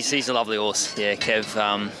 Look, he's a lovely horse. Yeah,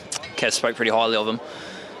 Kev spoke pretty highly of him.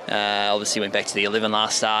 Obviously went back to the 11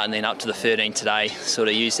 last start and then up to the 13 today. Sort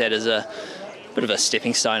of used that as a bit of a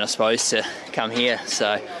stepping stone, I suppose, to come here.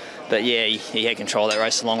 So, but yeah, he had control of that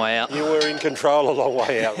race a long way out. You were in control a long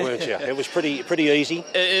way out, weren't you? It was pretty easy.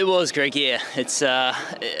 It was, Greg. Yeah, it's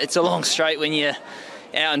a long straight when you're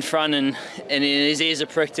out in front and his ears are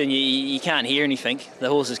pricked and you can't hear anything. The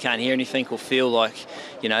horses can't hear anything or feel like,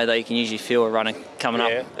 they can usually feel a runner coming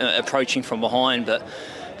up, approaching from behind, but.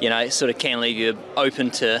 It sort of can leave you open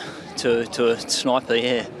to a sniper,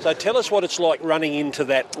 yeah. So tell us what it's like running into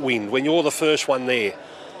that wind when you're the first one there.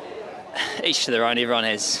 Each to their own. Everyone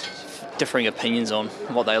has differing opinions on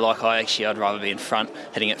what they like. I'd rather be in front,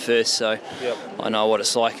 hitting it first, so I know what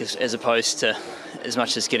it's like as opposed to as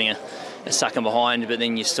much as getting a suck in behind, but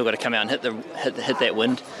then you still got to come out and hit that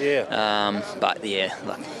wind. But yeah,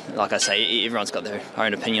 like I say, everyone's got their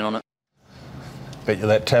own opinion on it. Bet you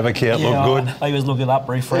that tab account looked good. He was looking up,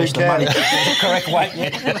 refresh the money. The correct weight.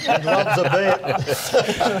 Loves a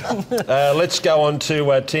bet. Let's go on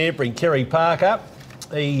to tampering. Kerry Parker.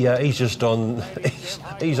 He's just on.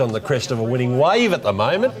 He's on the crest of a winning wave at the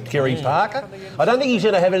moment. Kerry Parker. I don't think he's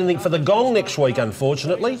going to have anything for the gong next week,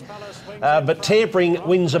 unfortunately. But tampering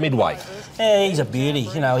wins a midway. Yeah, he's a beauty.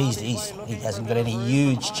 You know, he hasn't got any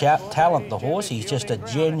huge talent, the horse. He's just a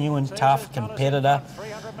genuine, tough competitor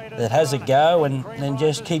that has a go and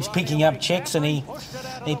just keeps picking up checks, and he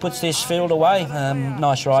puts this field away.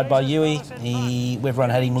 Nice ride by Huey. Everyone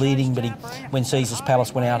had him leading, but when Caesar's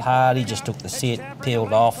Palace went out hard, he just took the set,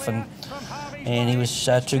 peeled off, and he was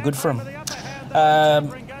too good for him.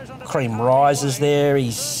 Cream rises there.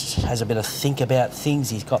 He has a bit of think about things.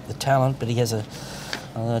 He's got the talent, but he has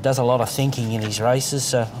does a lot of thinking in his races,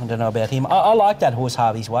 so I don't know about him. I like that horse,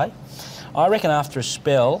 Harvey's Way. I reckon after a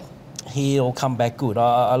spell, he'll come back good.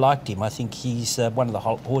 I liked him. I think he's one of the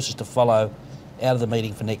horses to follow out of the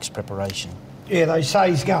meeting for next preparation. Yeah, they say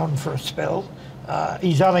he's going for a spell.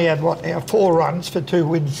 He's only had, 4 runs for 2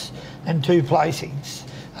 wins and 2 placings.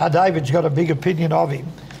 David's got a big opinion of him.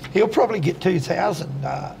 He'll probably get 2,000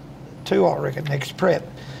 too, I reckon, next prep.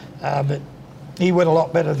 But he went a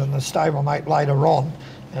lot better than the stablemate later on,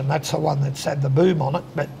 and that's the one that's had the boom on it.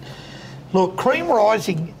 But look, Cream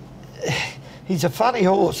Rising, he's a funny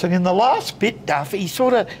horse, and in the last bit, Duff, he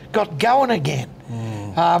sort of got going again.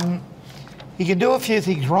 He can do a few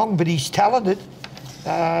things wrong, but he's talented.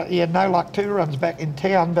 He had no luck 2 runs back in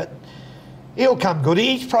town, but he'll come good.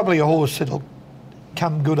 He's probably a horse that'll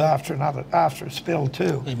come good after a spell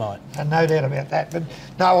too. He might. And no doubt about that. But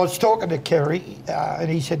no, I was talking to Kerry, and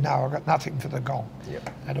he said, no, I've got nothing for the gong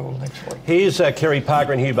at all next week. Here's Kerry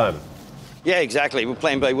Parker and Hugh Bowman. Yeah, exactly. Well,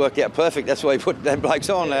 Plan B worked out perfect. That's why he put them blokes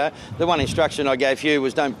on. The one instruction I gave Hugh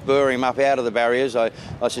was don't burr him up out of the barriers. I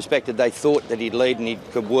suspected they thought that he'd lead and he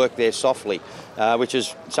could work there softly, which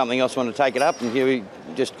is something else I wanted to take it up, and Hugh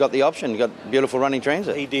just got the option. He got beautiful running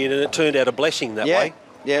transit. He did, and it turned out a blessing that way.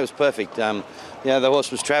 Yeah, it was perfect. The horse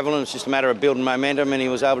was travelling. It's just a matter of building momentum, and he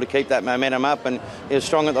was able to keep that momentum up, and he was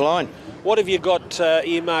strong at the line. What have you got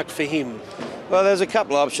earmarked for him? Well, there's a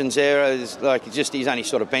couple of options there. He's only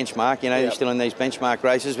sort of benchmark, he's still in these benchmark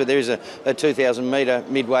races, but there is a 2,000 metre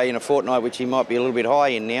midway in a fortnight, which he might be a little bit high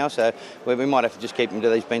in now, so we might have to just keep him to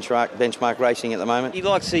these benchmark racing at the moment. He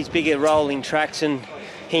likes these bigger rolling tracks, and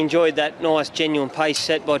he enjoyed that nice, genuine pace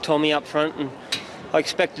set by Tommy up front, and I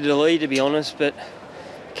expected to lead, to be honest, but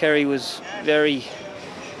Kerry was very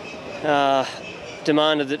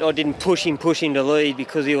demanded that I didn't push him to lead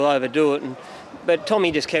because he'll overdo it. But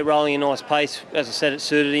Tommy just kept rolling a nice pace. As I said, it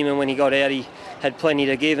suited him, and when he got out, he had plenty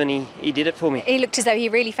to give, and he did it for me. He looked as though he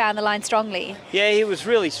really found the line strongly. Yeah, he was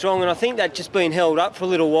really strong, and I think that just been held up for a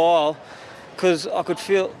little while because I could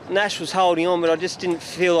feel Nash was holding on, but I just didn't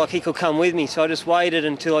feel like he could come with me, so I just waited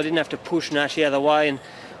until I didn't have to push Nash out of the way, and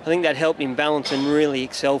I think that helped him balance and really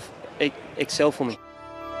excel for me.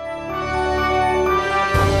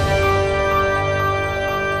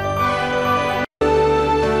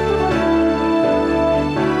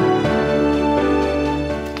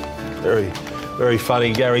 Very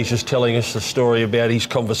funny. Gary's just telling us the story about his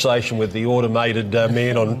conversation with the automated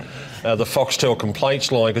man on the Foxtel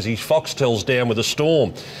complaints line because his Foxtel's down with a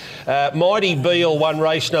storm. Mighty Beale won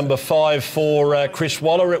race number 5 for Chris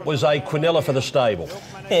Waller. It was a Quinella for the stable.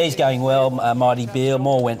 Yeah, he's going well, Mighty Beale.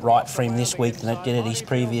 More went right for him this week than it did at his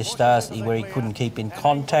previous starts, where he couldn't keep in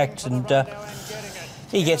contact, and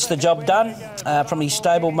he gets the job done from his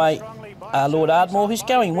stablemate, Lord Ardmore, who's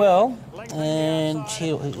going well. And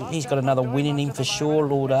he's got another win in him for sure,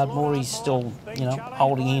 Lord Ardmore. He's still,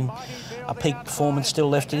 holding in a peak performance still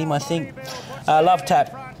left in him, I think. Love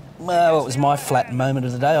Tap, well, it was my flat moment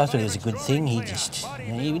of the day. I thought it was a good thing. He just,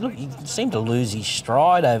 he seemed to lose his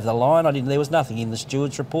stride over the line. There was nothing in the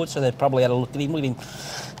stewards' report, so they probably had a look at him.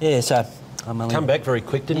 Yeah, so... Come back very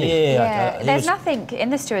quick, didn't he? Yeah, there's nothing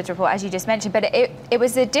in the stewards' report, as you just mentioned, but it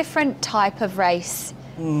was a different type of race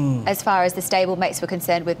as far as the stablemates were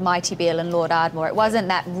concerned with Mighty Beale and Lord Ardmore. It wasn't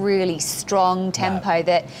that really strong tempo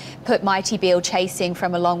that put Mighty Beale chasing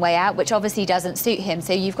from a long way out, which obviously doesn't suit him.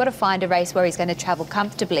 So you've got to find a race where he's going to travel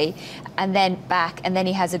comfortably and then back, and then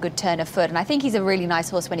he has a good turn of foot. And I think he's a really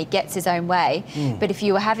nice horse when he gets his own way. But if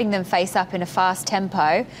you were having them face up in a fast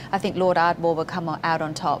tempo, I think Lord Ardmore will come out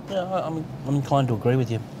on top. Yeah, I'm inclined to agree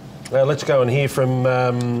with you. Let's go and hear from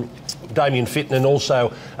Damien Fitton and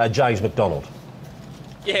also James McDonald.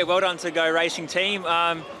 Yeah, well done to Go Racing team.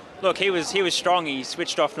 Look, he was strong. He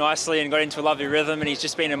switched off nicely and got into a lovely rhythm, and he's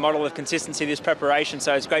just been a model of consistency this preparation,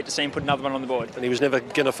 so it's great to see him put another one on the board. And he was never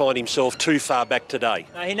going to find himself too far back today.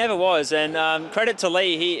 No, he never was, and credit to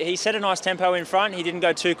Lee. He set a nice tempo in front. He didn't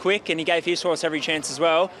go too quick, and he gave his horse every chance as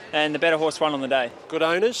well, and the better horse won on the day. Good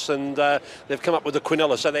owners, and they've come up with the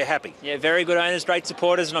Quinella, so they're happy. Yeah, very good owners, great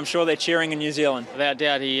supporters, and I'm sure they're cheering in New Zealand. Without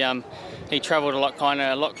doubt, he travelled a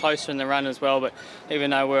lot closer in the run as well, but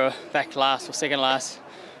even though we were back last or second last,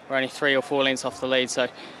 we're only 3 or 4 lengths off the lead, so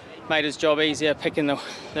made his job easier picking the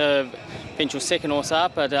eventual second horse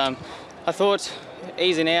up. But I thought,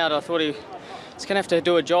 easing out, I thought he was going to have to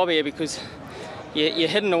do a job here because you're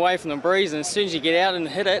hidden away from the breeze, and as soon as you get out and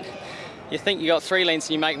hit it, you think you got 3 lengths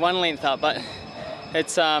and you make 1 length up. But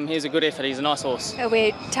it's he's a good effort. He's a nice horse.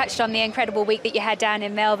 We touched on the incredible week that you had down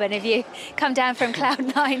in Melbourne. Have you come down from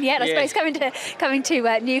cloud 9 yet? I suppose coming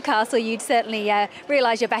to Newcastle, you'd certainly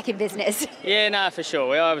realise you're back in business. Yeah, no, for sure.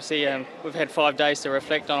 We obviously we've had 5 days to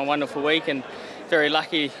reflect on a wonderful week, and very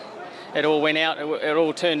lucky it all went out. It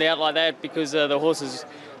all turned out like that because the horses,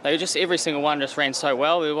 they just every single one just ran so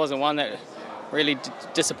well. There wasn't one that really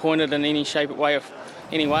disappointed in any shape, way of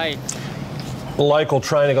any way. The local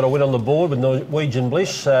trainer got a win on the board with Norwegian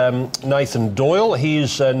Bliss, Nathan Doyle.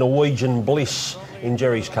 Here's Norwegian Bliss in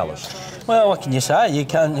Jerry's colours. Well, what can you say? You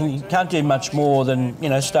can't do much more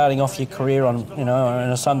than starting off your career on in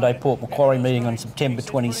a Sunday Port Macquarie meeting on September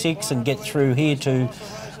 26 and get through here to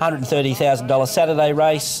 $130,000 Saturday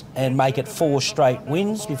race and make it 4 straight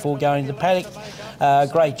wins before going to the paddock.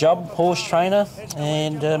 Great job, horse trainer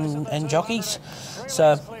and jockeys.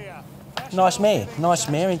 So. Nice mare.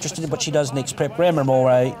 Interested in what she does next prep. Ramah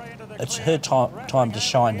Moray, it's her time to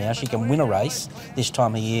shine now. She can win a race this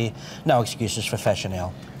time of year. No excuses for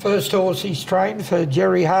Fashionelle. First horse he's trained for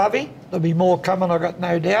Jerry Harvey. There'll be more coming, I've got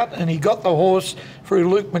no doubt. And he got the horse through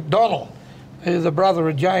Luke McDonald, who's the brother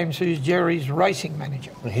of James, who's Jerry's racing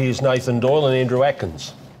manager. Here's Nathan Doyle and Andrew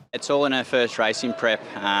Atkins. It's all in her first racing prep.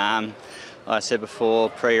 Like I said before,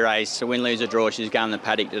 pre-race, a win, lose or draw, she's going to the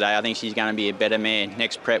paddock today. I think she's going to be a better mare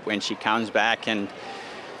next prep when she comes back. And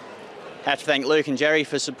have to thank Luke and Jerry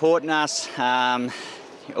for supporting us.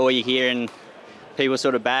 All you're hearing, people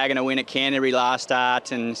sort of bagging a win at Canterbury last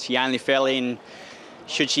start, and she only fell in.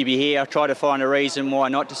 Should she be here? I tried to find a reason why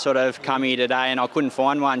not to sort of come here today, and I couldn't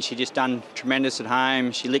find one. She just done tremendous at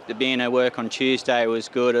home. She licked the beer in her work on Tuesday. It was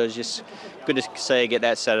good. It was just good to see her get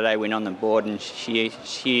that Saturday win on the board, and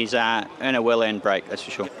she's earned a well-earned break, that's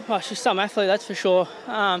for sure. Oh, she's some athlete, that's for sure.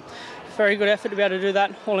 Very good effort to be able to do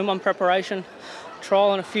that all in one preparation,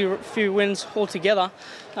 trial and a few wins all together,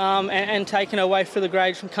 and taking her way through the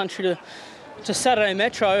grades from country to Saturday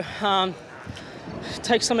Metro.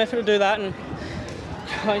 Takes some effort to do that, and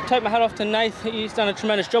I take my hat off to Nath. He's done a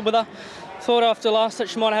tremendous job with her. Thought after last that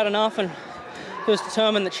she might have had enough, and he was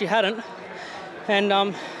determined that she hadn't.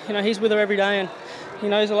 And he's with her every day, and he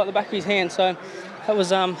knows her like the back of his hand. So that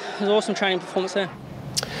was an awesome training performance there.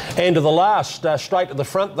 And to the last, straight to the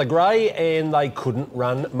front, the grey, and they couldn't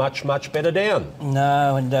run much better down.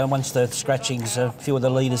 No, and once the scratchings, a few of the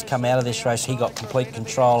leaders come out of this race, he got complete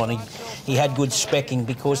control, and he had good specking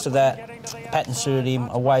because of that. Pattern suited him,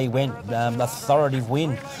 away he went, authoritative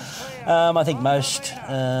win. I think most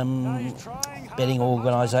betting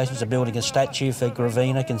organisations are building a statue for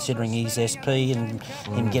Gravina, considering he's SP and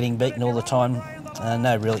him getting beaten all the time.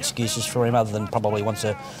 No real excuses for him other than probably wants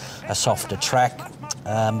a softer track.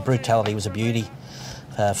 Brutality was a beauty.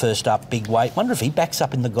 First up, big weight. Wonder if he backs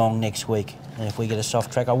up in the Gong next week. And if we get a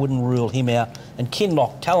soft track, I wouldn't rule him out. And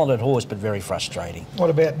Kinloch, talented horse, but very frustrating. What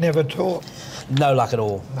about Never Talk? No luck at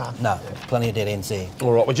all. No, plenty of dead ends there.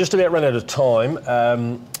 All right, we're just about run out of time,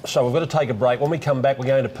 so we've got to take a break. When we come back, we're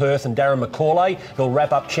going to Perth, and Darren McCauley, who'll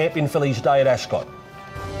wrap up Champion Fillies Day at Ascot.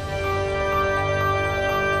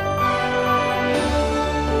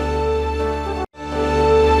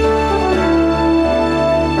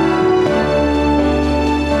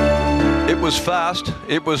 It was fast,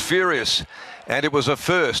 it was furious, and it was a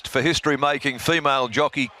first for history-making female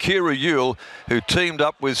jockey Kira Yule, who teamed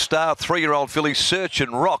up with star 3-year-old filly Search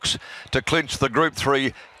and Rocks to clinch the Group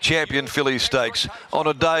 3 Champion Fillies Stakes on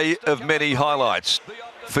a day of many highlights.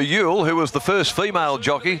 For Yule, who was the first female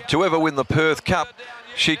jockey to ever win the Perth Cup,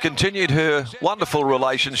 she continued her wonderful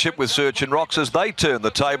relationship with Search and Rocks as they turned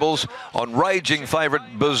the tables on raging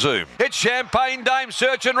favourite Bazoom. It's Champagne Dame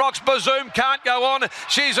Search and Rocks. Bazoom can't go on.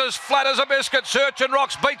 She's as flat as a biscuit. Search and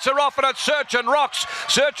Rocks beats her off, and it's Search and Rocks.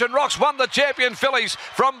 Search and Rocks won the Champion Fillies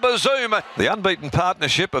from Bazoom. The unbeaten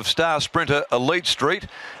partnership of star sprinter Elite Street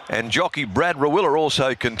And jockey Brad Rawiller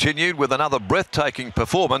also continued with another breathtaking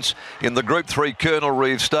performance in the Group 3 Colonel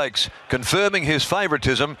Reeve Stakes, confirming his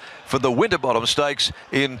favouritism for the Winterbottom Stakes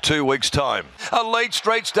in 2 weeks' time. Elite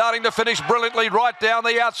Street starting to finish brilliantly right down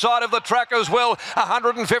the outside of the track as well.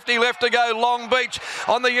 150 left to go. Long Beach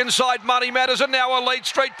on the inside. Money Matters, and now Elite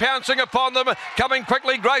Street pouncing upon them. Coming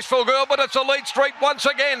quickly, Graceful Girl, but it's Elite Street once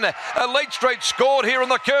again. Elite Street scored here in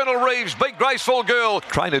the Colonel Reeves. Beat Graceful Girl.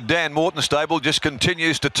 Trainer Dan Morton stable just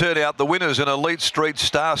continues to turn out the winners, and Elite Street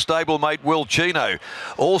star stablemate Will Chino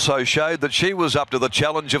also showed that she was up to the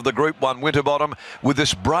challenge of the Group 1 Winterbottom with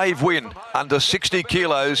this brave win under 60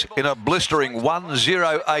 kilos in a blistering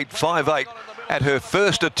 1:08.58 at her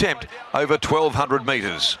first attempt over 1,200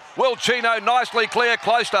 metres. Will Chino nicely clear,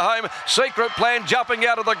 close to home. Secret Plan jumping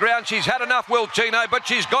out of the ground. She's had enough, Will Chino, but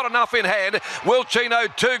she's got enough in hand. Will Chino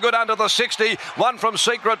too good under the 60. One from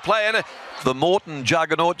Secret Plan. The Morton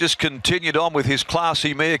juggernaut just continued on with his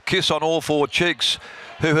classy mare, Kiss on All Four Cheeks,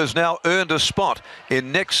 who has now earned a spot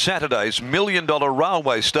in next Saturday's $1 Million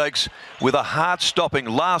Railway Stakes with a heart-stopping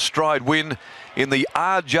last stride win in the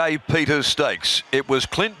R.J. Peters Stakes. It was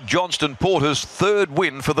Clint Johnston Porter's third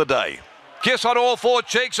win for the day. Kiss on All Four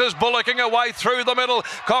Cheeks is bullocking away through the middle.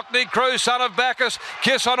 Cockney Crew, son of Bacchus.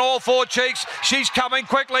 Kiss on All Four Cheeks. She's coming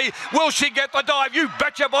quickly. Will she get the dive? You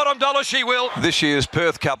bet your bottom dollar she will. This year's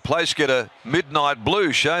Perth Cup place getter Midnight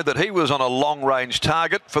Blue showed that he was on a long-range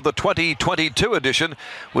target for the 2022 edition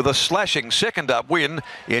with a slashing second-up win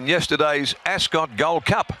in yesterday's Ascot Gold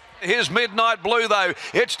Cup. Here's Midnight Blue, though.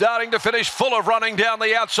 It's starting to finish full of running down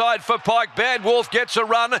the outside for Pike. Bad Wolf gets a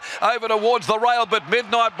run over towards the rail, but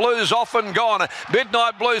Midnight Blue's off and gone.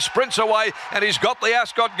 Midnight Blue sprints away, and he's got the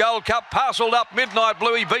Ascot Gold Cup parcelled up. Midnight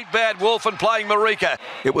Blue, he beat Bad Wolf and playing Marika.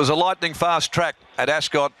 It was a lightning fast track at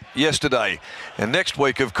Ascot yesterday. And next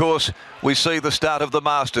week, of course, we see the start of the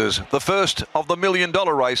Masters, the first of the $1 Million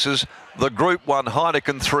races, the Group 1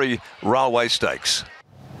 Heineken 3 Railway Stakes.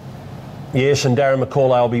 Yes, and Darren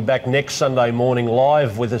McCauley will be back next Sunday morning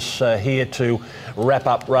live with us here to wrap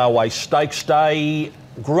up Railway Stakes Day.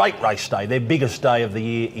 Great race day, their biggest day of the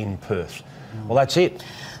year in Perth. Well, that's it.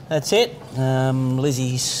 That's it.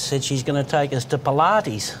 Lizzie said she's going to take us to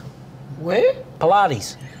Pilates. Where?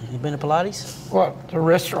 Pilates. You been to Pilates? What? The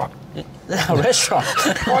restaurant? A restaurant.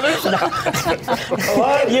 What is it?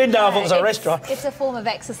 You know if it was a restaurant. It's a form of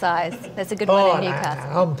exercise. There's a good one in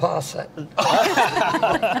Newcastle. I'm past that.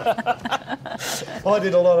 I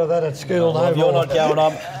did a lot of that at school. Well, if you're not going,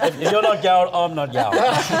 I'm not going.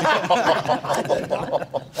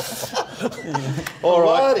 All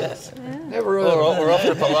right. Pilates. Never heard of All right, that. we're off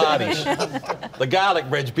to Pilates. The garlic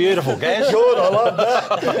bread's beautiful, Gaz. Good, I love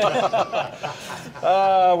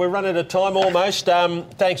that. We're running out of time almost.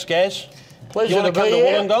 Thanks, Gaz. Pleasure Do you want to to come be to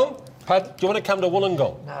here. Wollongong? Do you want to come to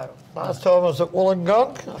Wollongong? No. Last time I was at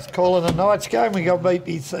Wollongong, I was calling a Knights game, we got beat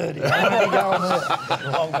B30. I'm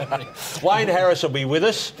going there. Wayne Harris will be with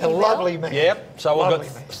us. A lovely man. Yep. So we've got Lovely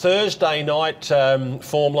man. Thursday night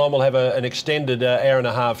form line. We'll have an extended hour and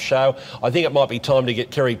a half show. I think it might be time to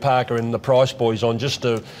get Kerry Parker and the Price Boys on just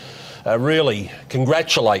to really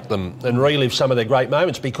congratulate them and relive some of their great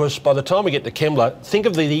moments, because by the time we get to Kembla, think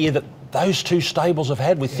of the year that those two stables have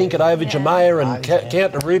had with Think It Over, Jamea and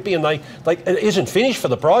Count to Rupee, and it isn't finished for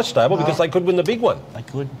the Price stable because they could win the big one. They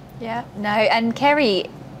could. Yeah, no, and Kerry,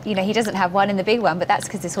 you know, he doesn't have one in the big one, but that's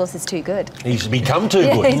because his horse is too good. He's become too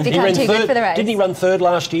good. He's become too good for the race. Didn't he run third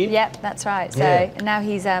last year? Yep, that's right. So now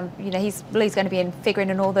he's, Blue's going to be figuring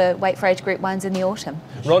in all the Weight for Age Group 1s in the autumn.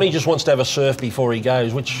 Ronnie just wants to have a surf before he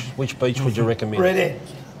goes. Which beach would you recommend? Red End.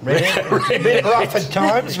 A bit rough at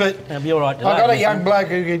times, but It'll be all right today. I got a young bloke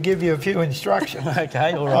who could give you a few instructions.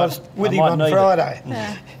 Okay, all right. I was with him on Friday.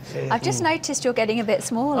 Yeah. I've just noticed you're getting a bit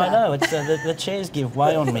smaller. I know, it's the chairs give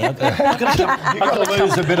way on me. You've got to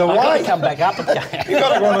lose a bit of weight. I've got to come back up again. You've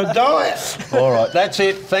got to go on a diet. All right, that's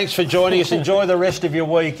it. Thanks for joining us. Enjoy the rest of your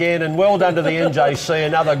weekend, and well done to the NJC.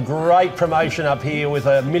 Another great promotion up here with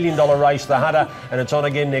a $1 Million race, the Hunter, and it's on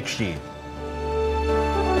again next year.